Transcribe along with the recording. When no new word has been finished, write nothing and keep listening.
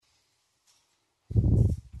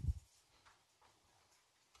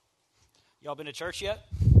Y'all been to church yet?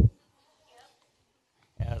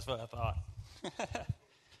 Yeah, that's what I thought.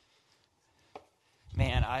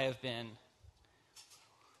 Man, I have been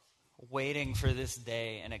waiting for this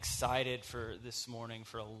day and excited for this morning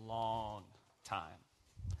for a long time.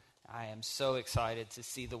 I am so excited to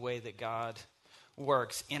see the way that God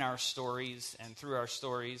works in our stories and through our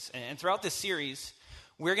stories. And throughout this series,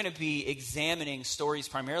 we're going to be examining stories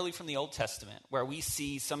primarily from the Old Testament, where we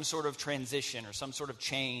see some sort of transition or some sort of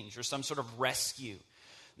change or some sort of rescue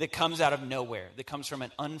that comes out of nowhere, that comes from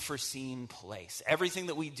an unforeseen place. Everything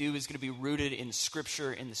that we do is going to be rooted in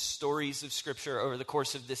Scripture, in the stories of Scripture over the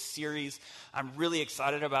course of this series. I'm really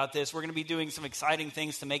excited about this. We're going to be doing some exciting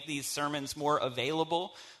things to make these sermons more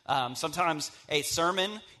available. Sometimes a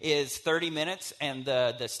sermon is 30 minutes, and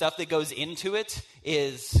the stuff that goes into it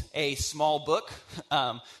is a small book.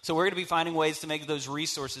 So we're going to be finding ways to make those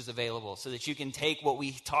resources available so that you can take what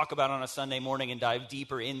we talk about on a Sunday morning and dive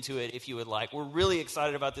deeper into it if you would like. We're really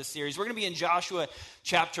excited about this series. We're going to be in Joshua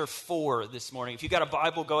chapter 4 this morning. If you've got a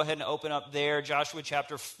Bible, go ahead and open up there. Joshua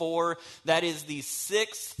chapter 4. That is the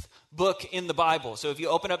 6th book in the Bible. So if you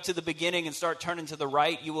open up to the beginning and start turning to the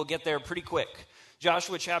right, you will get there pretty quick.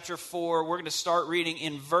 Joshua chapter 4, we're going to start reading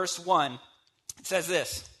in verse 1. It says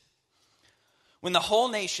this: When the whole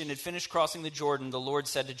nation had finished crossing the Jordan, the Lord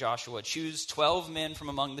said to Joshua, "Choose 12 men from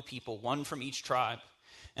among the people, one from each tribe,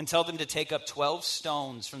 and tell them to take up 12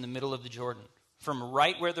 stones from the middle of the Jordan, from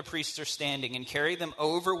right where the priests are standing, and carry them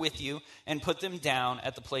over with you and put them down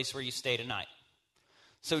at the place where you stay tonight."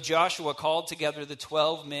 So Joshua called together the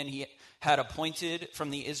 12 men he had appointed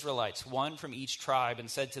from the Israelites, one from each tribe,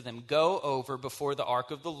 and said to them, "Go over before the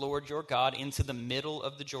ark of the Lord your God into the middle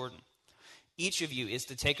of the Jordan. Each of you is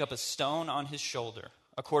to take up a stone on his shoulder,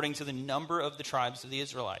 according to the number of the tribes of the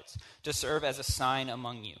Israelites, to serve as a sign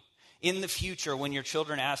among you. In the future, when your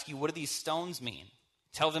children ask you, 'What do these stones mean?'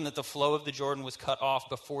 tell them that the flow of the Jordan was cut off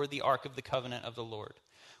before the ark of the covenant of the Lord.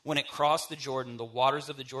 When it crossed the Jordan, the waters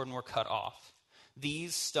of the Jordan were cut off.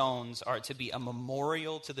 These stones are to be a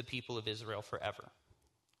memorial to the people of Israel forever."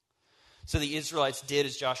 So the Israelites did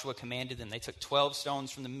as Joshua commanded them. They took 12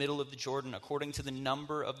 stones from the middle of the Jordan, according to the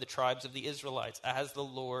number of the tribes of the Israelites, as the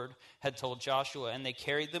Lord had told Joshua, and they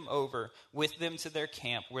carried them over with them to their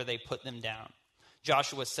camp, where they put them down.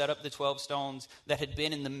 Joshua set up the 12 stones that had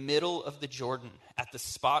been in the middle of the Jordan at the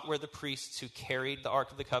spot where the priests who carried the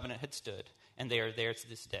Ark of the Covenant had stood, and they are there to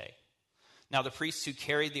this day. Now the priests who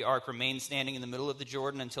carried the ark remained standing in the middle of the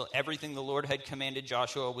Jordan until everything the Lord had commanded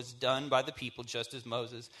Joshua was done by the people, just as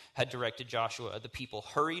Moses had directed Joshua. The people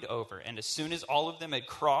hurried over, and as soon as all of them had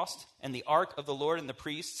crossed, and the ark of the Lord and the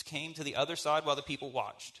priests came to the other side while the people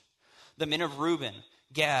watched, the men of Reuben,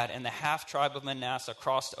 Gad, and the half-tribe of Manasseh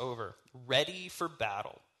crossed over, ready for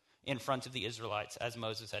battle in front of the Israelites, as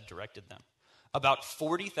Moses had directed them. About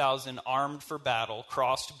 40,000 armed for battle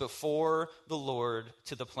crossed before the Lord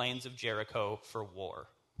to the plains of Jericho for war.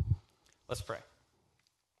 Let's pray.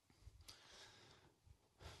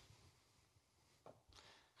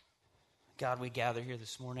 God, we gather here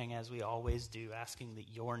this morning as we always do, asking that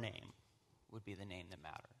your name would be the name that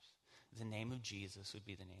matters. The name of Jesus would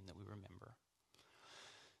be the name that we remember.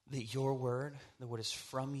 That your word, that what is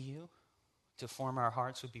from you to form our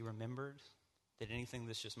hearts, would be remembered. That anything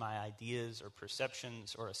that's just my ideas or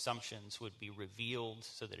perceptions or assumptions would be revealed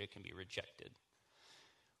so that it can be rejected.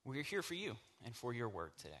 We're here for you and for your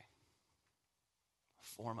word today.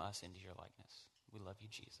 Form us into your likeness. We love you,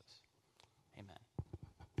 Jesus. Amen.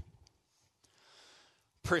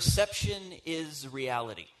 Perception is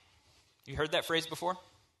reality. You heard that phrase before?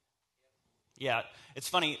 Yeah, it's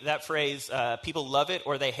funny, that phrase, people love it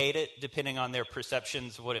or they hate it depending on their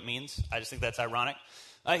perceptions of what it means. I just think that's ironic.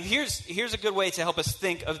 Here's a good way to help us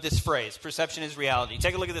think of this phrase, perception is reality.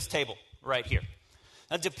 Take a look at this table right here.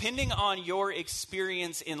 Now, depending on your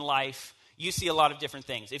experience in life, you see a lot of different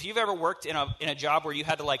things. If you've ever worked in a job where you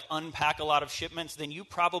had to unpack a lot of shipments, then you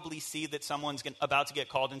probably see that someone's about to get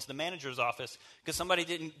called into the manager's office because somebody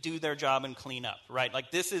didn't do their job and clean up, right?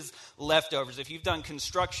 This is leftovers. If you've done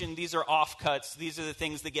construction, these are offcuts. These are the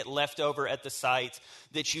things that get left over at the site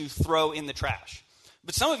that you throw in the trash.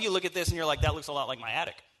 But some of you look at this and you're like, that looks a lot like my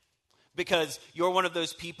attic. Because you're one of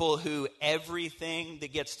those people who everything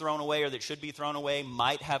that gets thrown away or that should be thrown away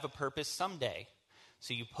might have a purpose someday.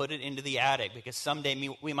 So you put it into the attic because someday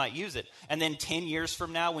we might use it. And then 10 years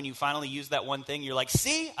from now, when you finally use that one thing, you're like,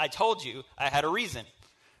 see, I told you, I had a reason.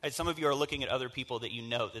 Right? Some of you are looking at other people that you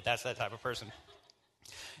know that's that type of person.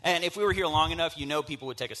 And if we were here long enough, you know people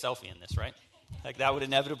would take a selfie in this, right? That would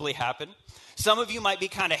inevitably happen. Some of you might be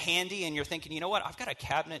kind of handy and you're thinking, you know what, I've got a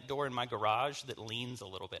cabinet door in my garage that leans a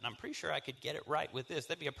little bit, and I'm pretty sure I could get it right with this.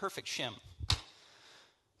 That'd be a perfect shim.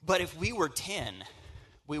 But if we were 10,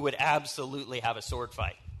 we would absolutely have a sword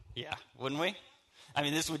fight. Yeah, wouldn't we? I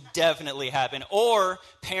mean, this would definitely happen. Or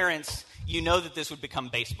parents, you know that this would become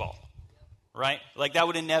baseball, right? Like that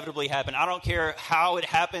would inevitably happen. I don't care how it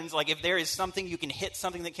happens. Like if there is something you can hit,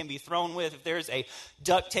 something that can be thrown with, if there's a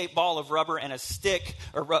duct tape ball of rubber and a stick,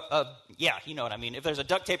 or yeah, you know what I mean. If there's a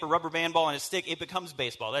duct tape or rubber band ball and a stick, it becomes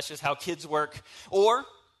baseball. That's just how kids work. Or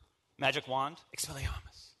magic wand,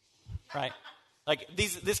 Expelliarmus, right? Like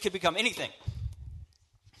this could become anything.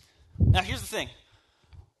 Now here's the thing.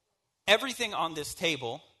 Everything on this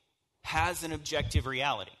table has an objective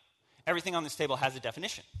reality. Everything on this table has a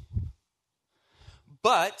definition.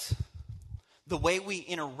 But the way we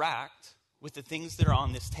interact with the things that are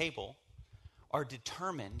on this table are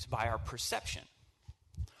determined by our perception.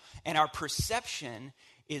 And our perception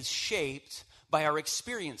is shaped by our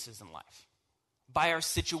experiences in life, by our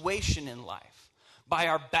situation in life, by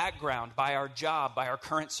our background, by our job, by our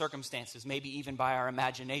current circumstances, maybe even by our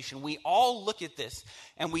imagination. We all look at this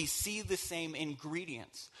and we see the same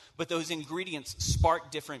ingredients, but those ingredients spark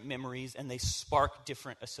different memories and they spark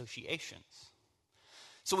different associations.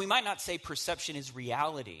 So we might not say perception is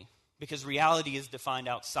reality, because reality is defined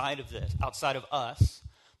outside of us,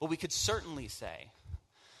 but we could certainly say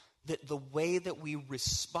that the way that we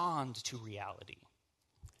respond to reality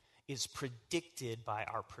is predicted by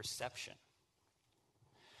our perception.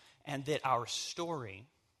 And that our story,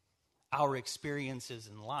 our experiences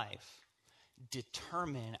in life,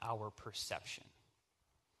 determine our perception.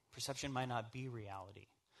 Perception might not be reality,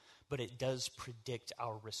 but it does predict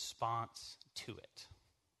our response to it.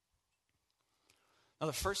 Now,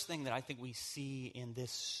 the first thing that I think we see in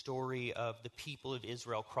this story of the people of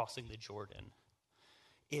Israel crossing the Jordan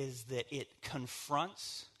is that it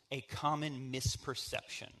confronts a common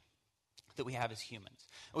misperception that we have as humans.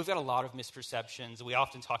 And we've got a lot of misperceptions, and we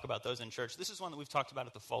often talk about those in church. This is one that we've talked about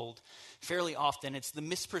at the Fold fairly often. It's the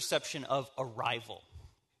misperception of arrival.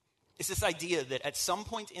 It's this idea that at some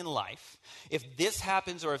point in life, if this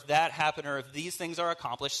happens or if that happened or if these things are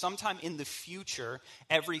accomplished, sometime in the future,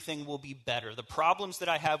 everything will be better. The problems that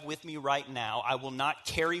I have with me right now, I will not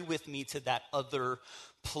carry with me to that other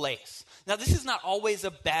place. Now, this is not always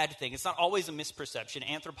a bad thing. It's not always a misperception.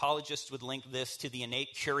 Anthropologists would link this to the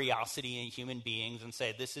innate curiosity in human beings and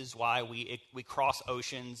say this is why we cross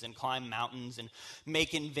oceans and climb mountains and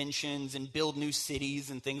make inventions and build new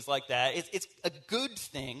cities and things like that. It's a good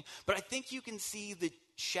thing, but I think you can see the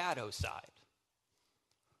shadow side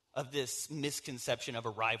of this misconception of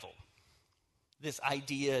arrival. This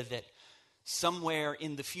idea that somewhere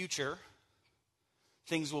in the future,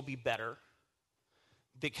 things will be better,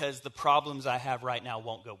 because the problems I have right now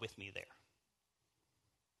won't go with me there.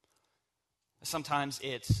 Sometimes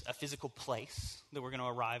it's a physical place that we're going to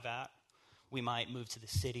arrive at. We might move to the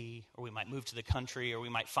city, or we might move to the country, or we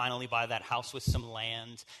might finally buy that house with some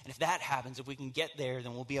land. And if that happens, if we can get there,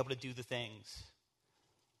 then we'll be able to do the things.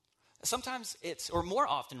 Sometimes it's, or more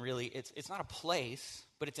often really, it's not a place,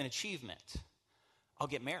 but it's an achievement. I'll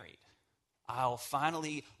get married. I'll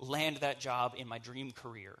finally land that job in my dream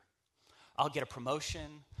career. I'll get a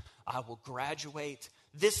promotion, I will graduate,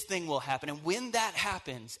 this thing will happen. And when that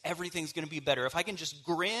happens, everything's going to be better. If I can just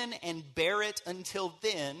grin and bear it until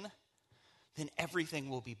then everything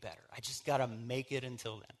will be better. I just got to make it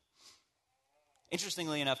until then.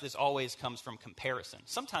 Interestingly enough, this always comes from comparison.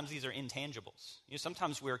 Sometimes these are intangibles.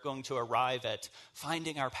 Sometimes we're going to arrive at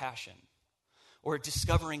finding our passion or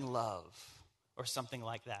discovering love or something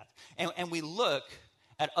like that. And we look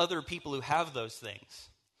at other people who have those things,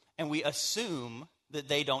 and we assume that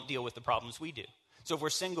they don't deal with the problems we do. So if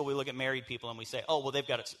we're single, we look at married people and we say, oh, well, they've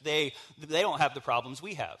got it. They don't have the problems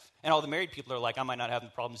we have. And all the married people are like, I might not have the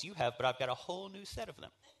problems you have, but I've got a whole new set of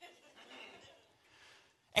them.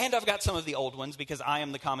 And I've got some of the old ones because I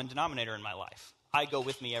am the common denominator in my life. I go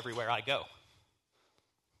with me everywhere I go.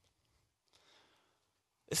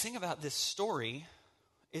 The thing about this story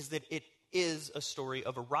is that it is a story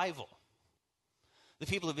of arrival. The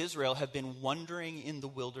people of Israel have been wandering in the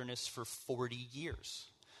wilderness for 40 years.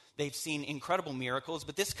 They've seen incredible miracles,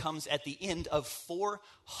 but this comes at the end of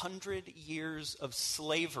 400 years of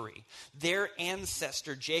slavery. Their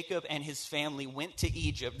ancestor, Jacob, and his family went to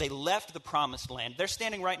Egypt. They left the promised land. They're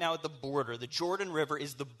standing right now at the border. The Jordan River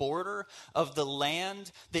is the border of the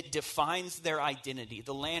land that defines their identity,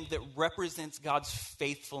 the land that represents God's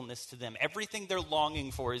faithfulness to them. Everything they're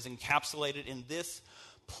longing for is encapsulated in this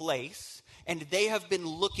place, and they have been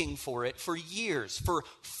looking for it for years, for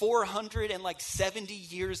 470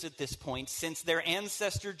 years at this point, since their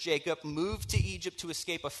ancestor Jacob moved to Egypt to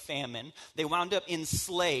escape a famine. They wound up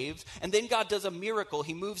enslaved, and then God does a miracle.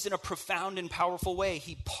 He moves in a profound and powerful way.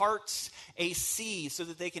 He parts a sea so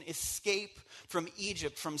that they can escape from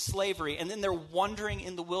Egypt, from slavery, and then they're wandering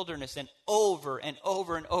in the wilderness, and over and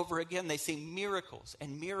over and over again, they see miracles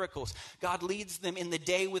and miracles. God leads them in the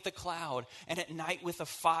day with a cloud, and at night with a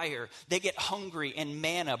fire. They get hungry, and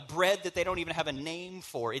manna, bread that they don't even have a name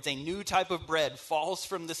for. It's a new type of bread, falls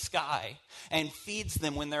from the sky and feeds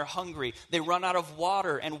them when they're hungry. They run out of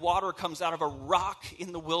water, and water comes out of a rock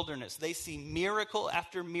in the wilderness. They see miracle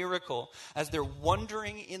after miracle as they're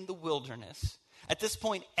wandering in the wilderness. At this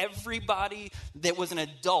point, everybody that was an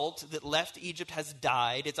adult that left Egypt has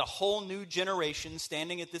died. It's a whole new generation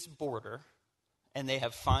standing at this border, and they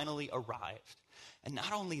have finally arrived. And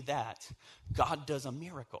not only that, God does a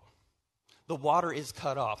miracle. The water is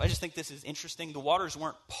cut off. I just think this is interesting. The waters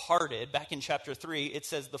weren't parted. Back in chapter 3, it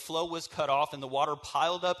says the flow was cut off and the water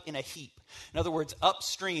piled up in a heap. In other words,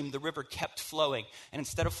 upstream, the river kept flowing. And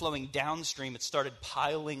instead of flowing downstream, it started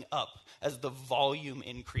piling up as the volume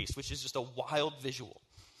increased, which is just a wild visual.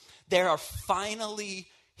 They are finally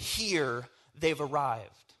here. They've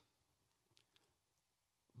arrived.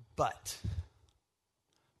 But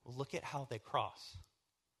look at how they cross.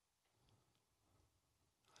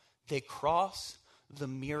 They cross the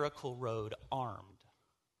miracle road armed.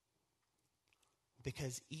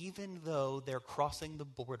 Because even though they're crossing the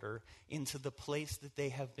border into the place that they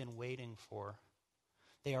have been waiting for,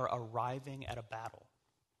 they are arriving at a battle.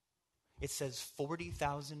 It says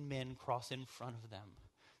 40,000 men cross in front of them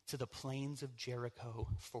to the plains of Jericho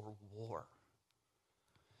for war.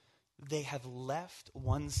 They have left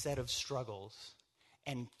one set of struggles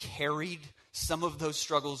and carried some of those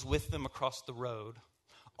struggles with them across the road,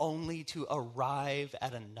 only to arrive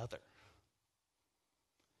at another.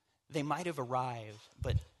 They might have arrived,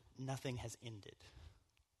 but nothing has ended.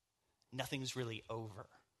 Nothing's really over.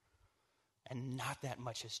 And not that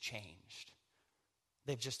much has changed.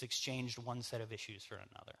 They've just exchanged one set of issues for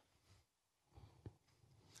another.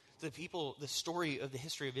 The story of the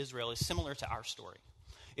history of Israel is similar to our story.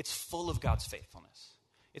 It's full of God's faithfulness.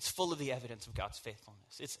 It's full of the evidence of God's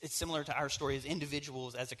faithfulness. It's similar to our story as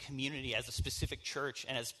individuals, as a community, as a specific church,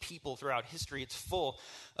 and as people throughout history. It's full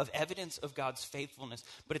of evidence of God's faithfulness,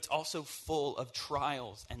 but it's also full of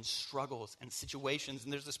trials and struggles and situations.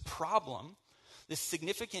 And there's this problem, this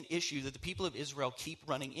significant issue that the people of Israel keep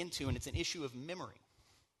running into, and it's an issue of memory.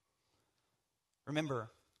 Remember,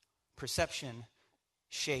 perception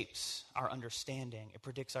shapes our understanding. It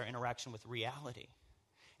predicts our interaction with reality.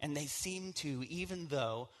 And they seem to, even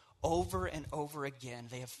though over and over again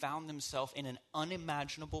they have found themselves in an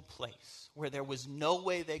unimaginable place where there was no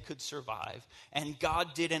way they could survive, and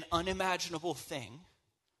God did an unimaginable thing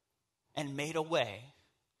and made a way,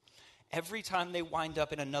 every time they wind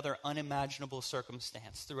up in another unimaginable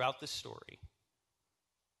circumstance throughout the story,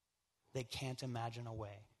 they can't imagine a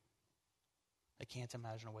way. They can't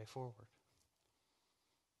imagine a way forward.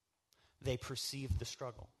 They perceive the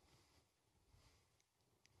struggle.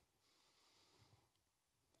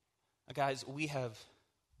 Guys, we have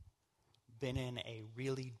been in a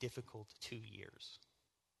really difficult 2 years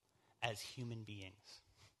as human beings.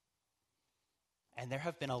 And there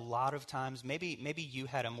have been a lot of times, maybe you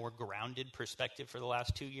had a more grounded perspective for the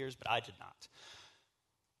last 2 years, but I did not.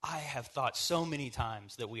 I have thought so many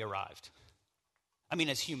times that we arrived. I mean,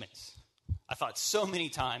 as humans, I thought so many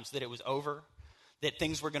times that it was over, that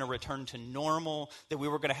things were going to return to normal, that we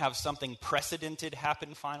were going to have something precedented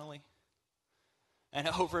happen finally. And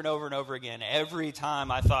over and over again, every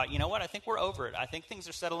time I thought, you know what, I think we're over it. I think things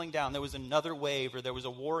are settling down. There was another wave, or there was a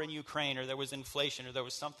war in Ukraine, or there was inflation, or there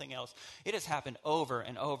was something else. It has happened over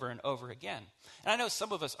and over and over again. And I know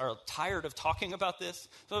some of us are tired of talking about this.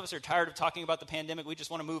 Some of us are tired of talking about the pandemic. We just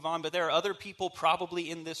want to move on. But there are other people probably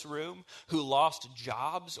in this room who lost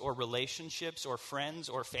jobs or relationships or friends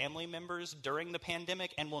or family members during the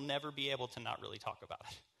pandemic and will never be able to not really talk about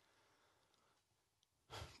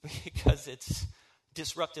it. Because it's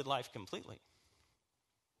disrupted life completely.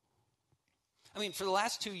 I mean, for the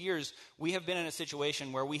last 2 years, we have been in a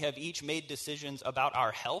situation where we have each made decisions about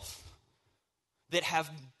our health that have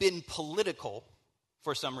been political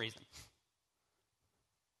for some reason.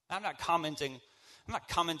 I'm not commenting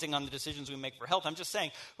on the decisions we make for health. I'm just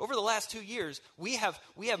saying, over the last 2 years, we have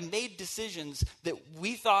made decisions that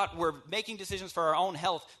we thought were making decisions for our own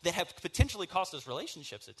health that have potentially cost us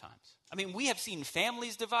relationships at times. I mean, we have seen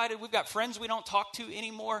families divided. We've got friends we don't talk to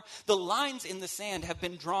anymore. The lines in the sand have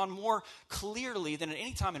been drawn more clearly than at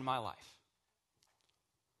any time in my life.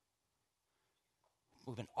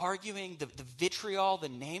 We've been arguing, the vitriol, the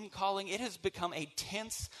name-calling. It has become a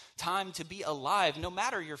tense time to be alive, no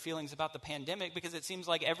matter your feelings about the pandemic, because it seems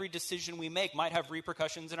like every decision we make might have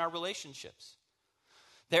repercussions in our relationships.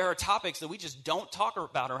 There are topics that we just don't talk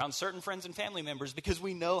about around certain friends and family members because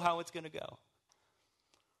we know how it's going to go.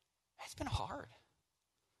 It's been hard.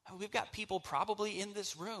 We've got people probably in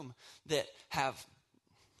this room that have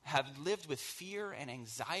lived with fear and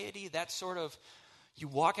anxiety, that sort of, you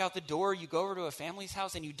walk out the door, you go over to a family's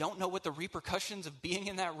house, and you don't know what the repercussions of being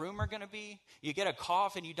in that room are going to be. You get a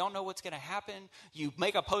cough, and you don't know what's going to happen. You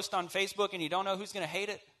make a post on Facebook, and you don't know who's going to hate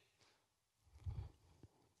it.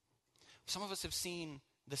 Some of us have seen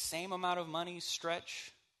the same amount of money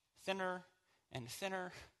stretch thinner and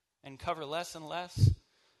thinner and cover less and less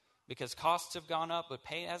because costs have gone up, but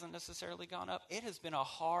pay hasn't necessarily gone up. It has been a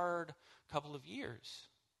hard couple of years.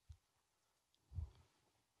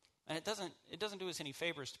 And it doesn't do us any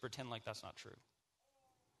favors to pretend like that's not true.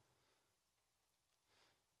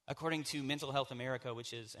 According to Mental Health America,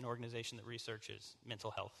 which is an organization that researches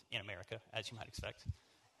mental health in America, as you might expect,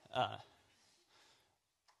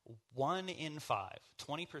 1 in 5,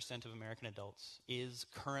 20% of American adults is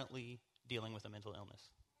currently dealing with a mental illness.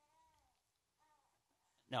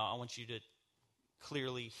 Now, I want you to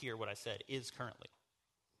clearly hear what I said, is currently.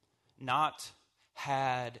 Not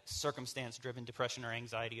had circumstance-driven depression or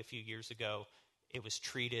anxiety a few years ago. It was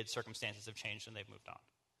treated, circumstances have changed, and they've moved on.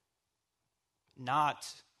 Not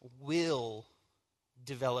will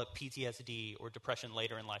develop PTSD or depression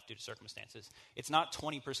later in life due to circumstances. It's not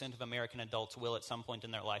 20% of American adults will at some point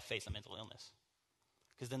in their life face a mental illness,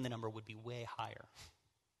 because then the number would be way higher.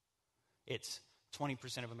 It's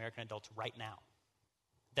 20% of American adults right now.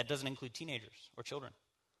 That doesn't include teenagers or children.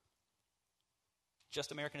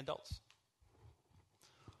 Just American adults.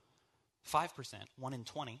 5%, 1 in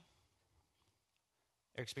 20,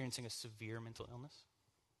 are experiencing a severe mental illness.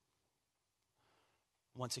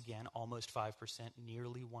 Once again, almost 5%,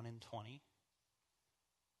 nearly 1 in 20,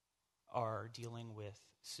 are dealing with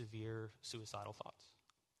severe suicidal thoughts.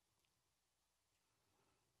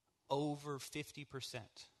 Over 50%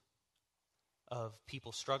 of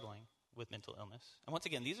people struggling with mental illness. And once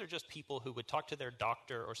again, these are just people who would talk to their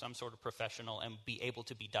doctor or some sort of professional and be able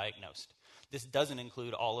to be diagnosed. This doesn't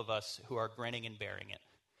include all of us who are grinning and bearing it.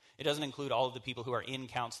 It doesn't include all of the people who are in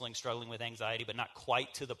counseling struggling with anxiety but not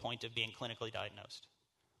quite to the point of being clinically diagnosed.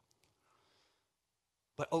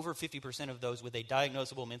 But over 50% of those with a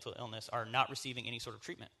diagnosable mental illness are not receiving any sort of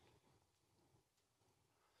treatment.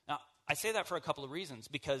 Now, I say that for a couple of reasons,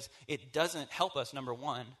 because it doesn't help us, number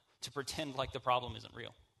one, to pretend like the problem isn't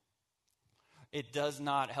real. It does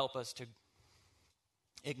not help us to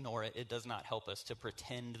ignore it. It does not help us to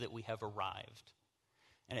pretend that we have arrived.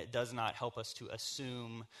 And it does not help us to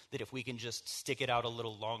assume that if we can just stick it out a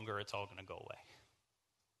little longer, it's all going to go away.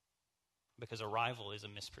 Because arrival is a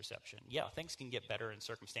misperception. Yeah, things can get better and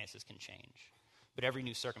circumstances can change. But every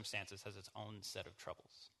new circumstance has its own set of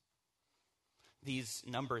troubles. These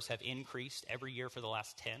numbers have increased every year for the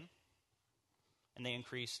last 10. And they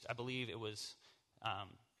increased, I believe it was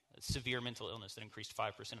severe mental illness that increased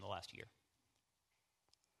 5% in the last year.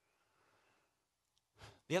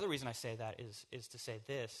 The other reason I say that is to say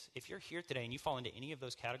this. If you're here today and you fall into any of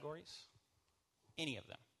those categories, any of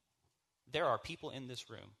them, there are people in this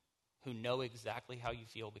room who know exactly how you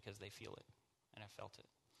feel because they feel it and have felt it.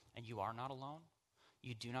 And you are not alone.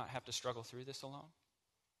 You do not have to struggle through this alone.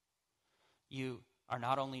 You are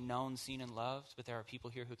not only known, seen, and loved, but there are people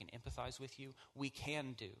here who can empathize with you. We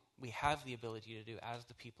have the ability to do, as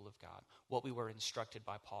the people of God, what we were instructed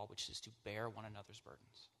by Paul, which is to bear one another's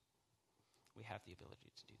burdens. We have the ability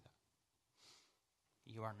to do that.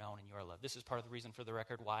 You are known and you are loved. This is part of the reason, for the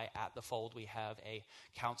record, why at The Fold we have a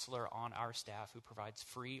counselor on our staff who provides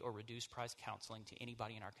free or reduced price counseling to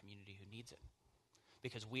anybody in our community who needs it.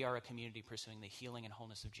 Because we are a community pursuing the healing and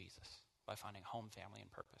wholeness of Jesus by finding home, family,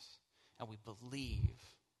 and purpose. And we believe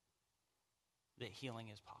that healing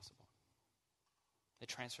is possible, that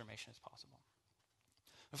transformation is possible.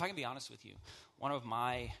 If I can be honest with you, one of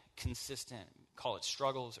my consistent, call it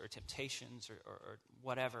struggles or temptations or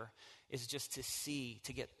whatever, is just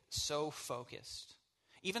to get so focused.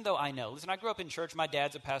 Even though I know, listen, I grew up in church. My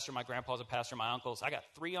dad's a pastor. My grandpa's a pastor. My uncles, I got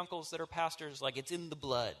 3 uncles that are pastors. Like, it's in the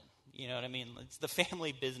blood. You know what I mean? It's the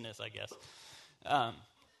family business, I guess.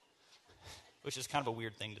 Which is kind of a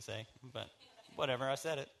weird thing to say, but whatever, I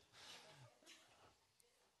said it.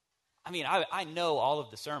 I mean, I know all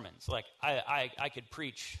of the sermons. Like, I could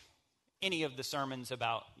preach any of the sermons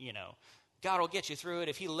about, God will get you through it.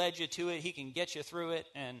 If he led you to it, he can get you through it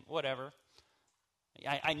and whatever.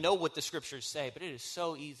 I know what the scriptures say, but it is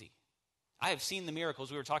so easy. I have seen the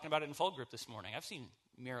miracles. We were talking about it in Fold Group this morning. I've seen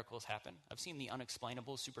miracles happen. I've seen the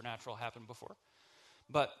unexplainable, supernatural happen before.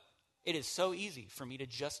 But it is so easy for me to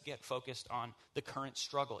just get focused on the current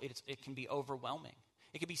struggle. It can be overwhelming.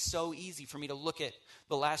 It can be so easy for me to look at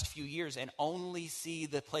the last few years and only see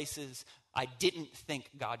the places I didn't think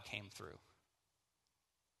God came through.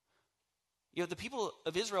 You know, the people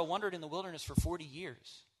of Israel wandered in the wilderness for 40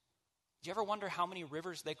 years. Do you ever wonder how many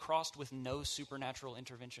rivers they crossed with no supernatural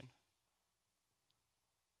intervention?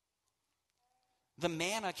 The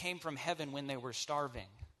manna came from heaven when they were starving.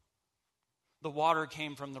 The water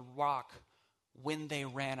came from the rock when they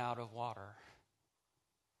ran out of water.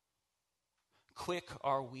 Quick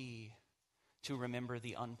are we to remember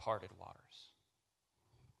the unparted waters.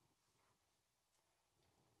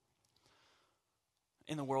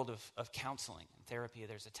 In the world of counseling and therapy,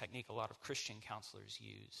 there's a technique a lot of Christian counselors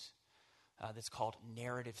use that's called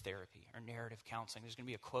narrative therapy or narrative counseling. There's going to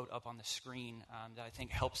be a quote up on the screen that I think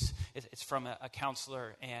helps. It's from a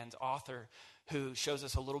counselor and author who shows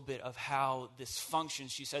us a little bit of how this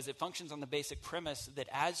functions. She says it functions on the basic premise that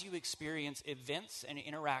as you experience events and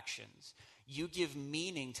interactions, you give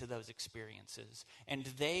meaning to those experiences, and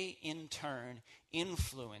they in turn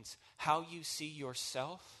influence how you see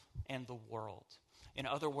yourself and the world. In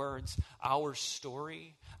other words, our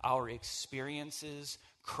story, our experiences,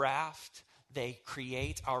 craft, they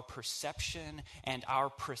create our perception, and our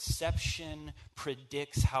perception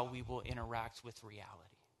predicts how we will interact with reality.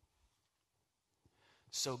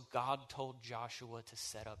 So God told Joshua to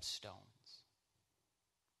set up stones.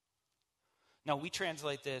 Now, we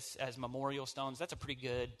translate this as memorial stones. That's a pretty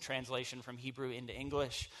good translation from Hebrew into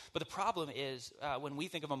English. But the problem is, when we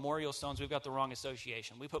think of memorial stones, we've got the wrong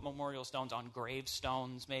association. We put memorial stones on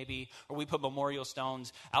gravestones, maybe, or we put memorial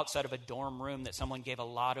stones outside of a dorm room that someone gave a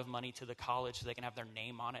lot of money to the college so they can have their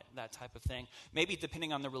name on it, that type of thing. Maybe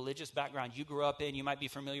depending on the religious background you grew up in, you might be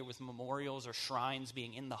familiar with memorials or shrines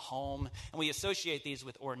being in the home. And we associate these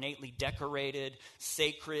with ornately decorated,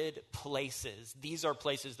 sacred places. These are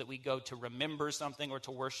places that we go to remember something or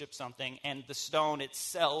to worship something, and the stone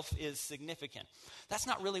itself is significant. That's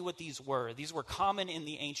not really what these were. These were common in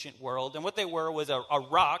the ancient world, and what they were was a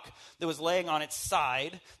rock that was laying on its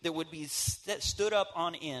side that would be stood up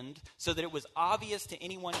on end so that it was obvious to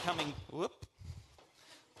anyone coming by.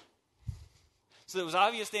 So it was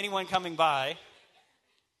obvious to anyone coming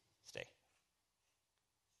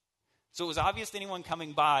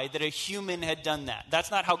by that a human had done that.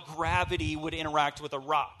 That's not how gravity would interact with a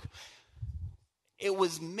rock. It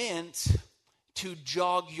was meant to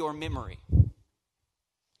jog your memory.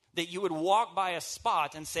 That you would walk by a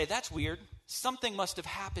spot and say, that's weird. Something must have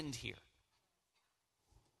happened here.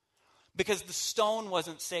 Because the stone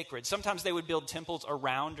wasn't sacred. Sometimes they would build temples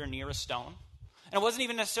around or near a stone. And it wasn't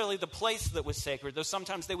even necessarily the place that was sacred, though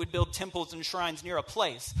sometimes they would build temples and shrines near a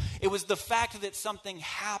place. It was the fact that something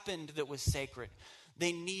happened that was sacred.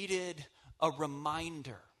 They needed a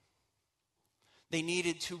reminder. They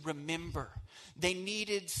needed to remember. They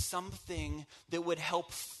needed something that would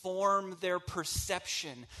help form their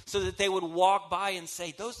perception so that they would walk by and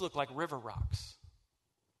say, those look like river rocks.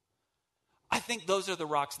 I think those are the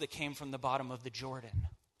rocks that came from the bottom of the Jordan.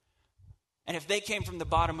 And if they came from the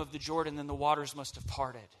bottom of the Jordan, then the waters must have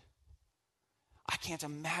parted. I can't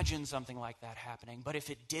imagine something like that happening, but if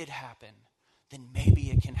it did happen, then maybe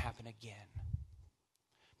it can happen again.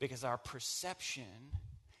 Because our perception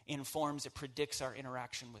informs, it predicts our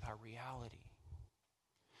interaction with our reality.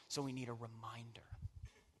 So we need a reminder.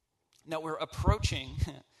 Now we're approaching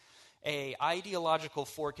an ideological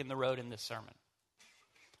fork in the road in this sermon.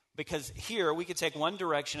 Because here we could take one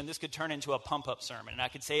direction and this could turn into a pump-up sermon. And I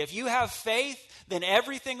could say, if you have faith, then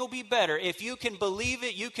everything will be better. If you can believe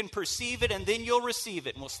it, you can perceive it, and then you'll receive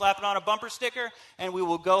it. And we'll slap it on a bumper sticker and we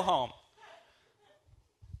will go home.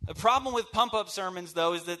 The problem with pump-up sermons,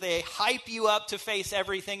 though, is that they hype you up to face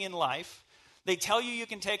everything in life. They tell you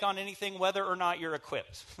can take on anything whether or not you're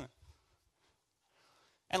equipped.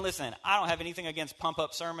 And listen, I don't have anything against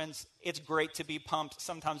pump-up sermons. It's great to be pumped.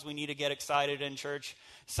 Sometimes we need to get excited in church.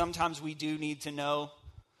 Sometimes we do need to know.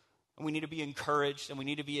 We need to be encouraged and we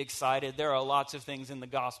need to be excited. There are lots of things in the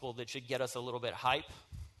gospel that should get us a little bit hype.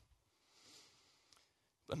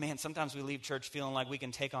 But man, sometimes we leave church feeling like we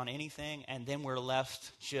can take on anything, and then we're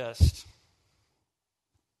left just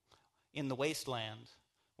in the wasteland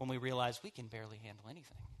when we realize we can barely handle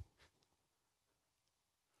anything.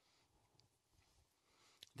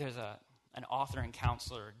 There's an author and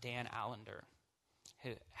counselor, Dan Allender,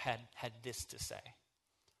 who had this to say.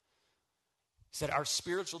 He said, our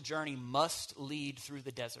spiritual journey must lead through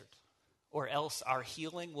the desert, or else our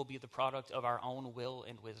healing will be the product of our own will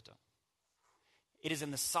and wisdom. It is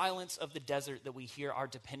in the silence of the desert that we hear our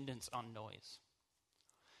dependence on noise.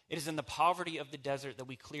 It is in the poverty of the desert that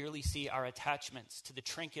we clearly see our attachments to the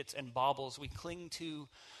trinkets and baubles we cling to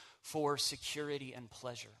for security and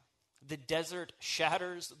pleasure. The desert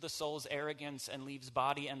shatters the soul's arrogance and leaves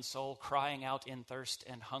body and soul crying out in thirst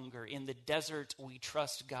and hunger. In the desert, we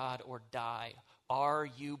trust God or die. Are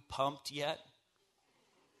you pumped yet?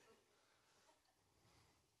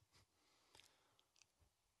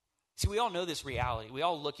 See, we all know this reality. We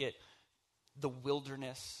all look at the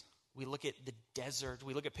wilderness. We look at the desert.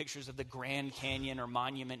 We look at pictures of the Grand Canyon or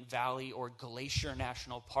Monument Valley or Glacier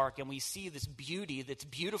National Park, and we see this beauty that's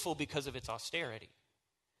beautiful because of its austerity.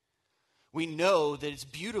 We know that it's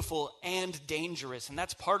beautiful and dangerous, and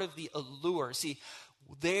that's part of the allure. See,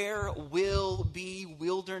 there will be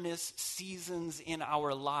wilderness seasons in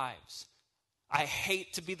our lives. I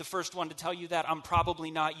hate to be the first one to tell you that. I'm probably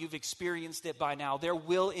not. You've experienced it by now. There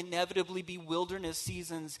will inevitably be wilderness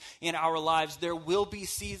seasons in our lives. There will be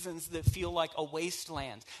seasons that feel like a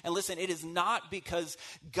wasteland. And listen, it is not because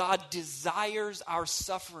God desires our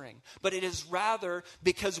suffering, but it is rather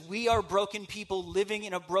because we are broken people living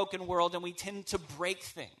in a broken world and we tend to break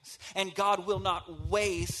things. And God will not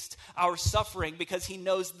waste our suffering because he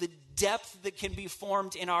knows the depth that can be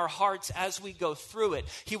formed in our hearts as we go through it.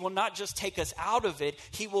 He will not just take us out of it,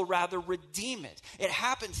 he will rather redeem it. It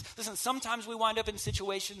happens. Listen, sometimes we wind up in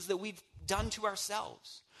situations that we've done to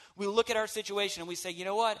ourselves. We look at our situation and we say, you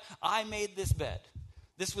know what? I made this bed.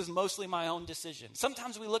 This was mostly my own decision.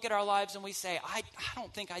 Sometimes we look at our lives and we say, I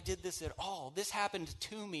don't think I did this at all. This happened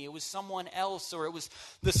to me. It was someone else, or it was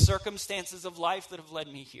the circumstances of life that have led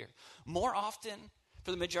me here. More often,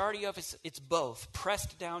 for the majority of us, it's both,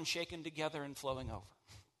 pressed down, shaken together, and flowing over.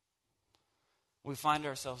 We find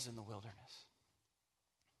ourselves in the wilderness.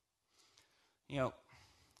 You know,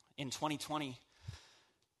 in 2020,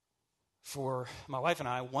 for my wife and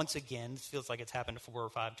I, once again, this feels like it's happened 4 or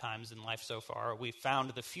 5 times in life so far, we found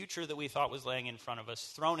the future that we thought was laying in front of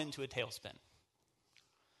us thrown into a tailspin.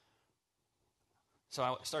 So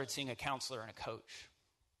I started seeing a counselor and a coach.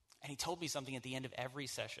 And he told me something at the end of every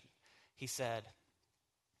session. He said,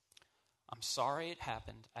 I'm sorry it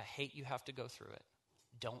happened. I hate you have to go through it.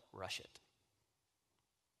 Don't rush it.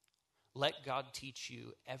 Let God teach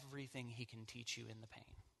you everything he can teach you in the pain.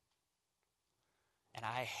 And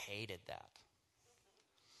I hated that.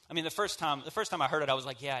 I mean, the first time I heard it, I was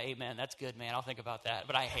like, yeah, amen, that's good, man. I'll think about that.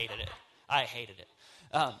 But I hated it.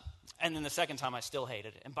 And then the second time, I still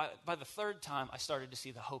hated it. And by the third time, I started to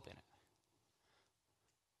see the hope in it.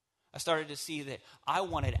 I started to see that I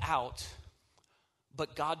wanted out,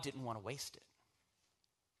 but God didn't want to waste it.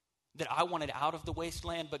 That I wanted out of the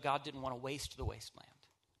wasteland, but God didn't want to waste the wasteland.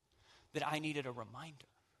 That I needed a reminder.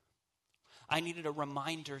 I needed a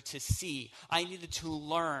reminder to see. I needed to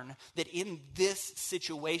learn that in this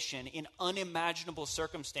situation, in unimaginable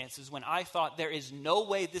circumstances, when I thought there is no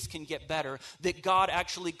way this can get better, that God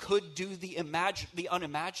actually could do the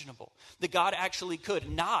unimaginable. That God actually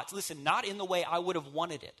could not in the way I would have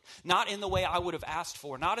wanted it. Not in the way I would have asked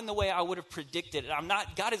for. Not in the way I would have predicted it.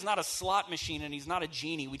 God is not a slot machine and he's not a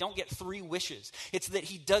genie. We don't get 3 wishes. It's that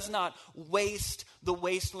he does not waste the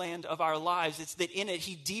wasteland of our lives. It's that in it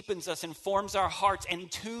he deepens us and forms our hearts and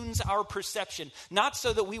tunes our perception, not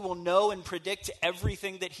so that we will know and predict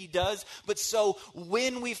everything that he does, but so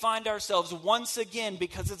when we find ourselves once again,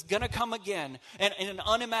 because it's going to come again, and in an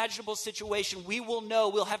unimaginable situation, we will know,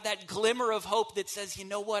 we'll have that glimmer of hope that says, you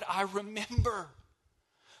know what, I remember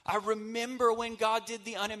when God did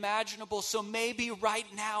the unimaginable, so maybe right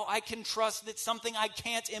now I can trust that something I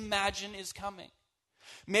can't imagine is coming.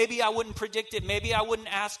 Maybe I wouldn't predict it, maybe I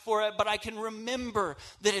wouldn't ask for it, but I can remember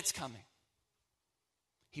that it's coming.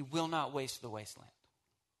 He will not waste the wasteland.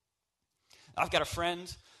 I've got a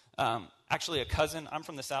friend, actually a cousin. I'm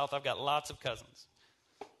from the South. I've got lots of cousins.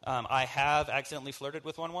 I have accidentally flirted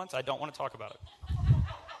with one once. I don't want to talk about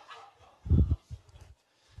it.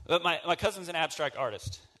 But my cousin's an abstract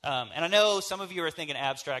artist. And I know some of you are thinking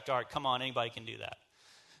abstract art. Come on, anybody can do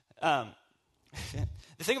that.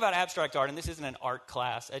 The thing about abstract art, and this isn't an art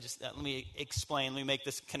class, let me explain, let me make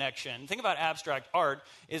this connection. The thing about abstract art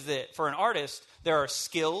is that for an artist, there are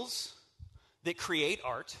skills that create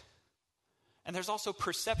art, and there's also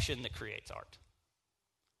perception that creates art.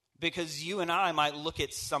 Because you and I might look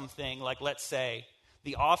at something like, let's say,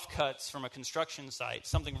 the offcuts from a construction site,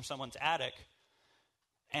 something from someone's attic,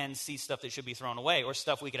 and see stuff that should be thrown away, or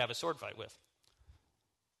stuff we could have a sword fight with.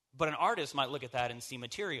 But an artist might look at that and see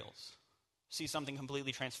materials, see something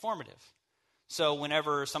completely transformative. So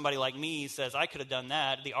whenever somebody like me says, I could have done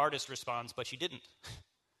that, the artist responds, but you didn't.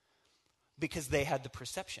 Because they had the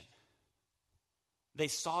perception. They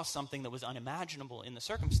saw something that was unimaginable in the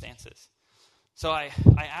circumstances. So I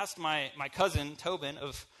asked my cousin, Tobin,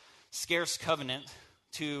 of scarce covenant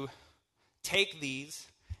to take these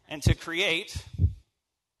and to create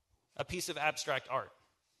a piece of abstract art.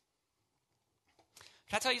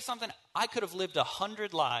 Can I tell you something? I could have lived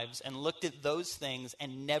 100 lives and looked at those things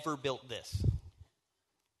and never built this.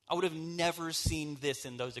 I would have never seen this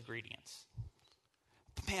in those ingredients.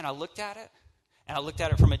 But man, I looked at it, and I looked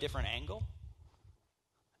at it from a different angle,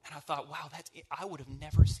 and I thought, wow, I would have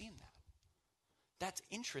never seen that. That's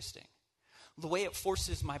interesting. The way it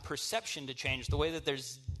forces my perception to change, the way that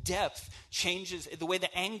there's depth changes, the way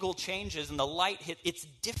the angle changes and the light hit, it's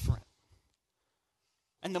different.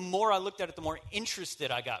 And the more I looked at it, the more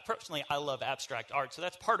interested I got. Personally, I love abstract art, so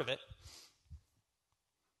that's part of it.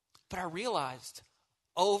 But I realized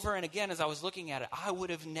over and again as I was looking at it, I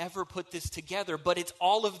would have never put this together, but it's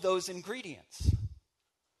all of those ingredients.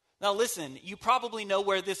 Now listen, you probably know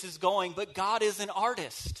where this is going, but God is an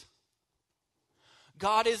artist.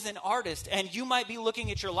 God is an artist, and you might be looking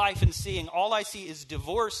at your life and seeing, all I see is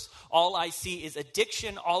divorce, all I see is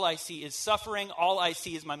addiction, all I see is suffering, all I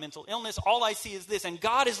see is my mental illness, all I see is this, and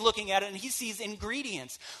God is looking at it and he sees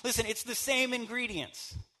ingredients. Listen, it's the same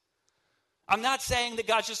ingredients. I'm not saying that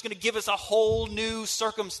God's just going to give us a whole new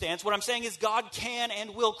circumstance. What I'm saying is God can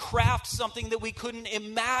and will craft something that we couldn't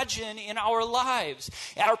imagine in our lives.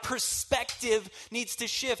 Our perspective needs to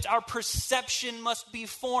shift. Our perception must be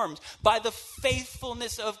formed by the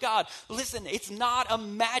faithfulness of God. Listen, it's not a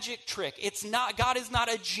magic trick. God is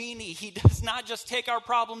not a genie. He does not just take our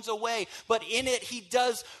problems away, but in it he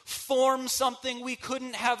does form something we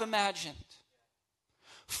couldn't have imagined.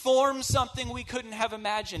 Form something we couldn't have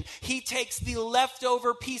imagined. He takes the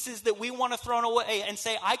leftover pieces that we want to throw away and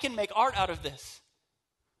say, I can make art out of this.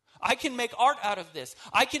 I can make art out of this.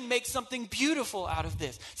 I can make something beautiful out of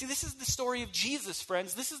this. See, this is the story of Jesus,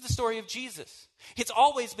 friends. This is the story of Jesus. It's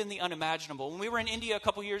always been the unimaginable. When we were in India a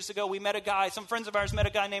couple years ago, we met a guy, some friends of ours met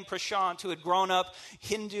a guy named Prashant who had grown up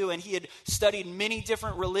Hindu, and he had studied many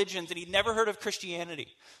different religions, and he'd never heard of Christianity.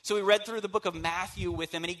 So we read through the book of Matthew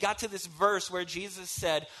with him, and he got to this verse where Jesus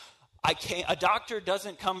said, a doctor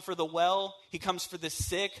doesn't come for the well, he comes for the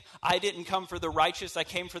sick. I didn't come for the righteous, I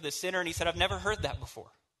came for the sinner. And he said, I've never heard that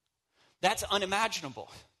before. That's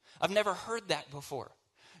unimaginable. I've never heard that before.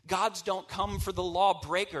 Gods don't come for the law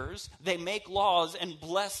breakers. They make laws and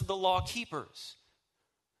bless the law keepers.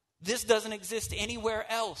 This doesn't exist anywhere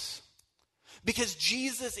else. Because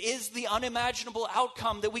Jesus is the unimaginable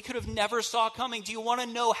outcome that we could have never saw coming. Do you want to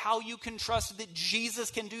know how you can trust that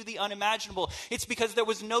Jesus can do the unimaginable? It's because there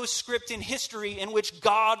was no script in history in which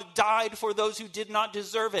God died for those who did not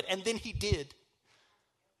deserve it, and then he did.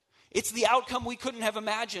 It's the outcome we couldn't have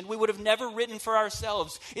imagined. We would have never written for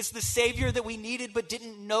ourselves. It's the Savior that we needed but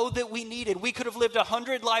didn't know that we needed. We could have lived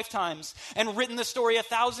 100 lifetimes and written the story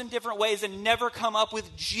 1,000 different ways and never come up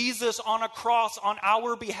with Jesus on a cross on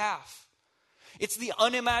our behalf. It's the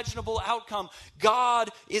unimaginable outcome. God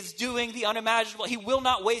is doing the unimaginable. He will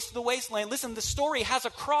not waste the wasteland. Listen, the story has a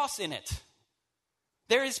cross in it.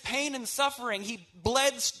 There is pain and suffering. He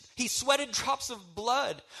bled, he sweated drops of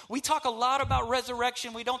blood. We talk a lot about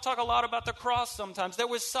resurrection. We don't talk a lot about the cross sometimes. There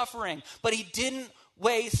was suffering, but he didn't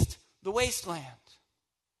waste the wasteland.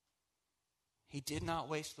 He did not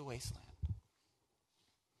waste the wasteland.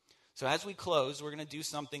 So as we close, we're going to do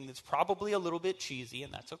something that's probably a little bit cheesy,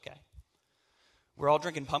 and that's okay. We're all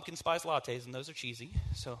drinking pumpkin spice lattes, and those are cheesy,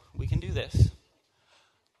 so we can do this.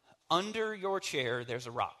 Under your chair, there's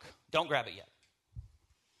a rock. Don't grab it yet.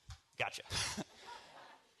 Gotcha.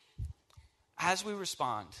 As we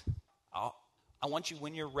respond, I want you,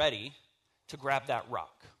 when you're ready, to grab that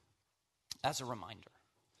rock as a reminder.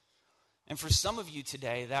 And for some of you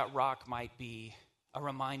today, that rock might be a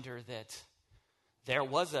reminder that there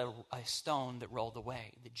was a stone that rolled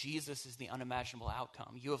away, that Jesus is the unimaginable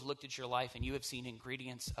outcome. You have looked at your life and you have seen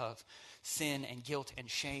ingredients of sin and guilt and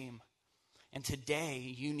shame. And today,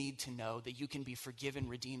 you need to know that you can be forgiven,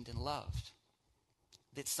 redeemed, and loved.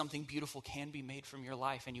 That something beautiful can be made from your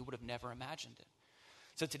life and you would have never imagined it.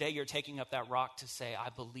 So today you're taking up that rock to say, I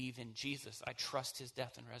believe in Jesus. I trust his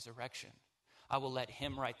death and resurrection. I will let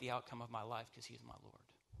him write the outcome of my life because he's my Lord.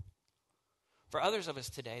 For others of us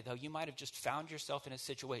today, though, you might have just found yourself in a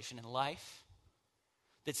situation in life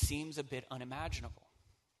that seems a bit unimaginable.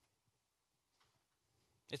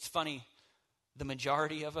 It's funny, the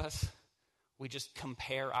majority of us, we just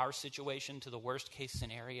compare our situation to the worst case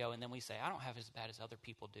scenario, and then we say, I don't have it as bad as other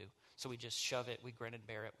people do. So we just shove it, we grin and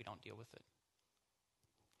bear it, we don't deal with it.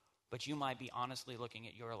 But you might be honestly looking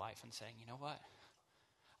at your life and saying, you know what?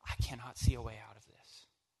 I cannot see a way out of this.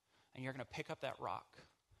 And you're going to pick up that rock.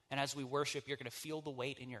 And as we worship, you're going to feel the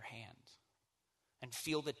weight in your hand and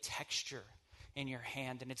feel the texture in your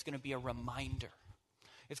hand. And it's going to be a reminder.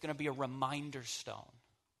 It's going to be a reminder stone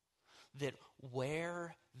that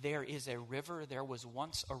where there is a river, there was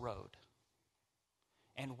once a road.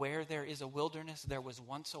 And where there is a wilderness, there was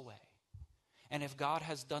once a way. And if God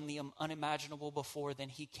has done the unimaginable before, then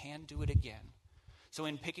he can do it again. So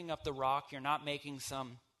in picking up the rock, you're not making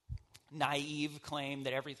some naive claim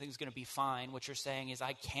that everything's going to be fine. What you're saying is,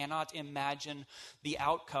 I cannot imagine the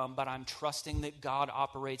outcome, but I'm trusting that God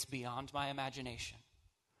operates beyond my imagination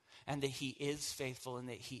and that he is faithful and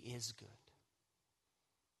that he is good.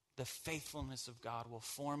 The faithfulness of God will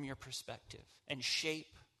form your perspective and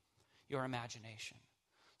shape your imagination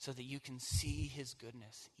so that you can see his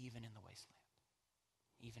goodness even in the wasteland,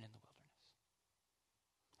 even in the wilderness.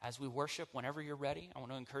 As we worship, whenever you're ready, I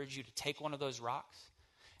want to encourage you to take one of those rocks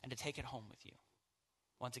and to take it home with you.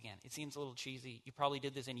 Once again, it seems a little cheesy. You probably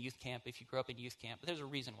did this in youth camp if you grew up in youth camp, but there's a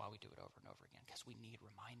reason why we do it over and over again, because we need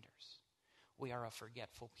reminders. We are a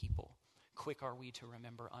forgetful people. Quick are we to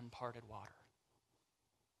remember unparted water.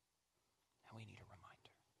 And we need a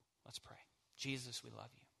reminder. Let's pray. Jesus, we love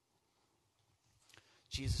you.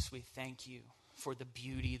 Jesus, we thank you for the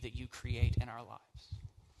beauty that you create in our lives.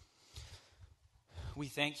 We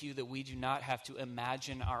thank you that we do not have to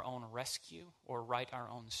imagine our own rescue or write our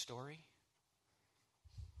own story,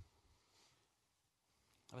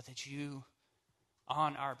 but that you,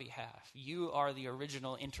 on our behalf, you are the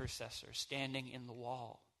original intercessor standing in the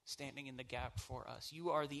wall, standing in the gap for us.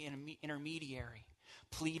 You are the intermediary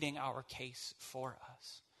pleading our case for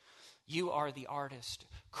us. You are the artist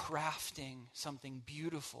crafting something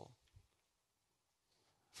beautiful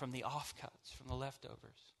from the offcuts, from the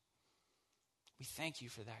leftovers. We thank you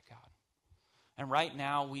for that, God. And right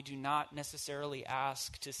now, we do not necessarily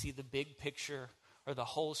ask to see the big picture or the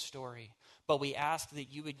whole story, but we ask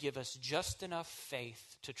that you would give us just enough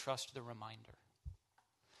faith to trust the reminder.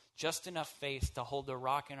 Just enough faith to hold the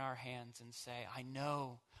rock in our hands and say, I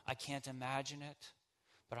know I can't imagine it,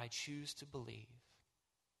 but I choose to believe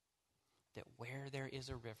that where there is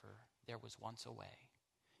a river, there was once a way,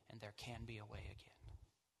 and there can be a way again.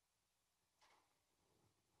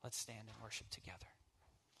 Let's stand and worship together.